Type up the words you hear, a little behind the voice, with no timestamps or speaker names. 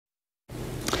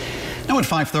Now at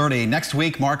 5:30, next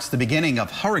week marks the beginning of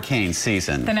hurricane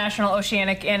season. The National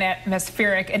Oceanic and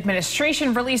Atmospheric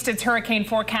Administration released its hurricane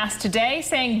forecast today,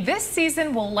 saying this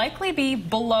season will likely be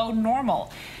below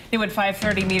normal. New at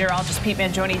 5:30, meteorologist Pete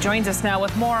Mangione joins us now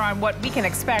with more on what we can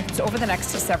expect over the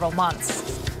next several months.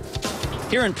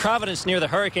 Here in Providence, near the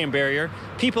hurricane barrier,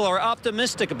 people are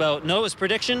optimistic about NOAA's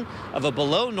prediction of a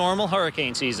below-normal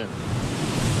hurricane season.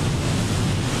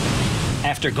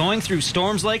 After going through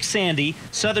storms like Sandy,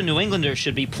 southern New Englanders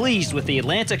should be pleased with the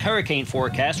Atlantic hurricane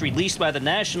forecast released by the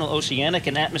National Oceanic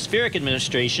and Atmospheric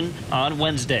Administration on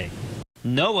Wednesday.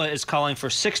 NOAA is calling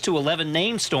for 6 to 11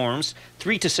 named storms,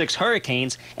 3 to 6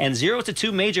 hurricanes, and 0 to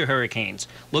 2 major hurricanes.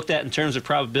 Looked at in terms of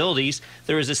probabilities,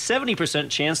 there is a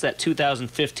 70% chance that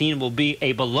 2015 will be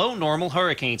a below-normal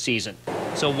hurricane season.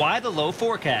 So why the low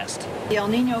forecast? The El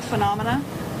Nino phenomena,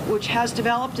 which has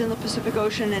developed in the Pacific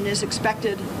Ocean and is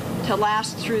expected to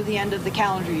last through the end of the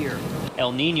calendar year.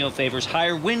 El Nino favors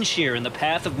higher wind shear in the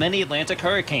path of many Atlantic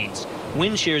hurricanes.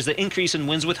 Wind shear is the increase in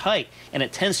winds with height, and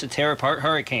it tends to tear apart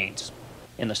hurricanes.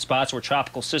 In the spots where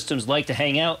tropical systems like to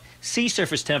hang out, sea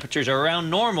surface temperatures are around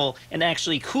normal and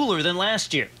actually cooler than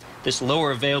last year. This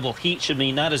lower available heat should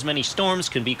mean not as many storms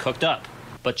can be cooked up.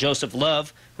 But Joseph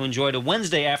Love, who enjoyed a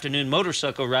Wednesday afternoon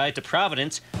motorcycle ride to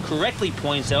Providence, correctly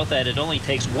points out that it only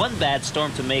takes one bad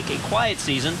storm to make a quiet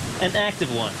season an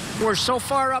active one. We're so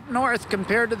far up north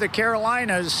compared to the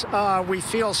Carolinas, we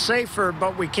feel safer,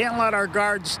 but we can't let our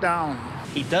guards down.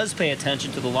 He does pay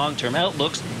attention to the long-term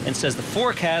outlooks and says the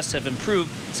forecasts have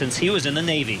improved since he was in the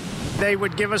Navy. They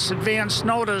would give us advance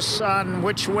notice on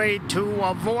which way to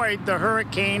avoid the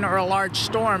hurricane or a large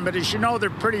storm, but as you know,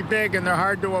 they're pretty big and they're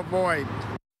hard to avoid.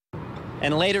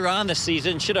 And later on this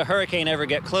season, should a hurricane ever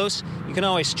get close, you can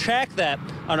always track that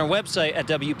on our website at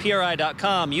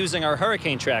WPRI.com using our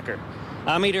hurricane tracker.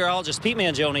 I'm meteorologist Pete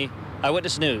Mangione,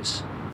 Eyewitness News.